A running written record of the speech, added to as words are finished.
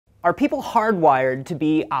Are people hardwired to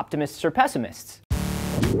be optimists or pessimists?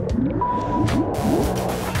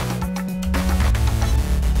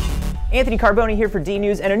 Anthony Carboni here for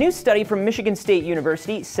D-News, and a new study from Michigan State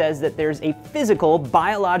University says that there's a physical,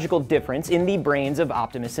 biological difference in the brains of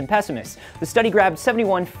optimists and pessimists. The study grabbed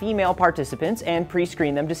 71 female participants and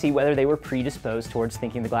pre-screened them to see whether they were predisposed towards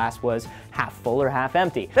thinking the glass was half full or half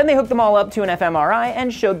empty. Then they hooked them all up to an fMRI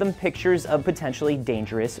and showed them pictures of potentially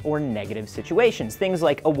dangerous or negative situations, things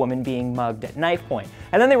like a woman being mugged at knife point.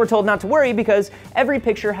 And then they were told not to worry because every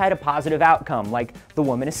picture had a positive outcome, like the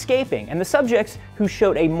woman escaping, and the subjects who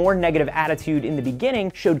showed a more negative attitude in the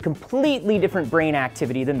beginning showed completely different brain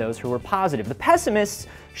activity than those who were positive. The pessimists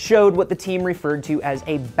showed what the team referred to as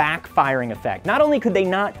a backfiring effect. Not only could they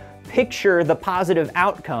not picture the positive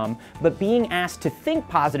outcome, but being asked to think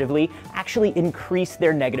positively actually increased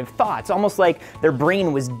their negative thoughts, almost like their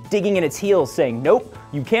brain was digging in its heels saying, nope,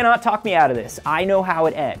 you cannot talk me out of this. I know how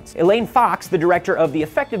it ends. Elaine Fox, the director of the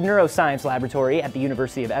Effective Neuroscience Laboratory at the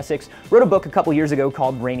University of Essex, wrote a book a couple years ago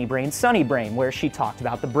called Rainy Brain, Sunny Brain, where she talked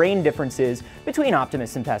about the brain differences between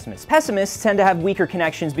optimists and pessimists. Pessimists tend to have weaker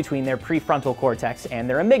connections between their prefrontal cortex and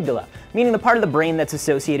their amygdala, meaning the part of the brain that's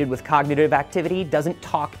associated with cognitive activity doesn't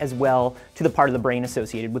talk as well to the part of the brain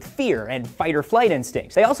associated with fear and fight or flight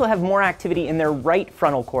instincts. They also have more activity in their right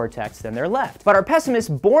frontal cortex than their left. But are pessimists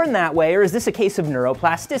born that way, or is this a case of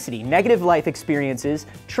neuroplasticity, negative life experiences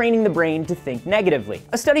training the brain to think negatively?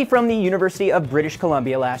 A study from the University of British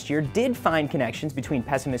Columbia last year did find connections between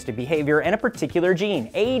pessimistic behavior and a particular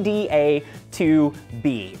gene,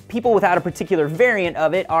 ADA2B. People without a particular variant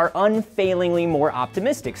of it are unfailingly more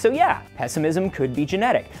optimistic. So yeah, pessimism could be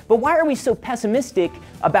genetic. But why are we so pessimistic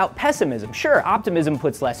about pessimism? Sure, optimism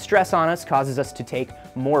puts less stress on us, causes us to take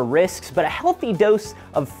more risks, but a healthy dose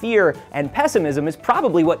of fear and pessimism is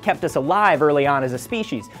probably what kept us alive early on as a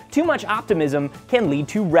species. Too much optimism can lead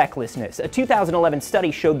to recklessness. A 2011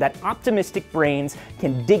 study showed that optimistic brains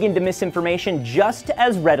can dig into misinformation just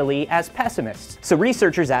as readily as pessimists. So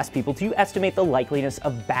researchers asked people to estimate the likeliness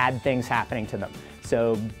of bad things happening to them.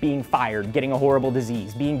 So being fired, getting a horrible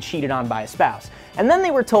disease, being cheated on by a spouse. And then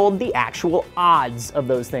they were told the actual odds of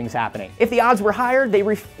those things happening. If the odds were higher, they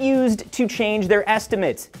refused to change their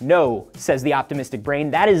estimates. No, says the optimistic brain,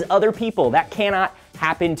 that is other people. That cannot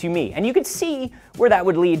happen to me. And you could see where that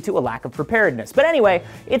would lead to a lack of preparedness. But anyway,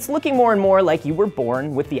 it's looking more and more like you were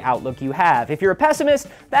born with the outlook you have. If you're a pessimist,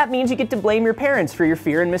 that means you get to blame your parents for your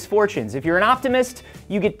fear and misfortunes. If you're an optimist,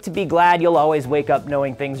 you get to be glad you'll always wake up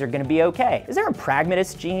knowing things are going to be okay. Is there a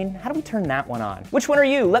pragmatist gene? How do we turn that one on? Which one are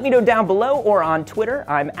you? Let me know down below or on Twitter.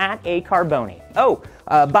 I'm at @Carboni. Oh,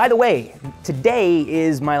 by the way, today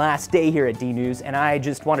is my last day here at D-News, and I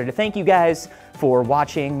just wanted to thank you guys for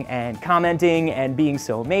watching and commenting and being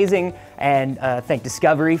so amazing, and thank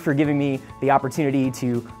Discovery for giving me the opportunity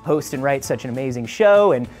to host and write such an amazing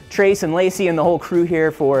show, and Trace and Lacey and the whole crew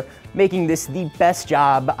here for making this the best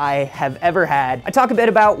job I have ever had. I talk a bit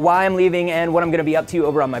about why I'm leaving and what I'm gonna be up to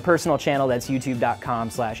over on my personal channel. That's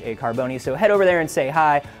youtube.com/acarboni. So head over there and say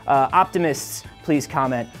hi. Optimists, please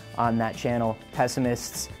comment on that channel.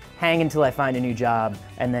 Pessimists, hang until I find a new job,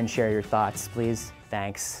 and then share your thoughts, please.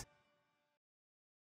 Thanks.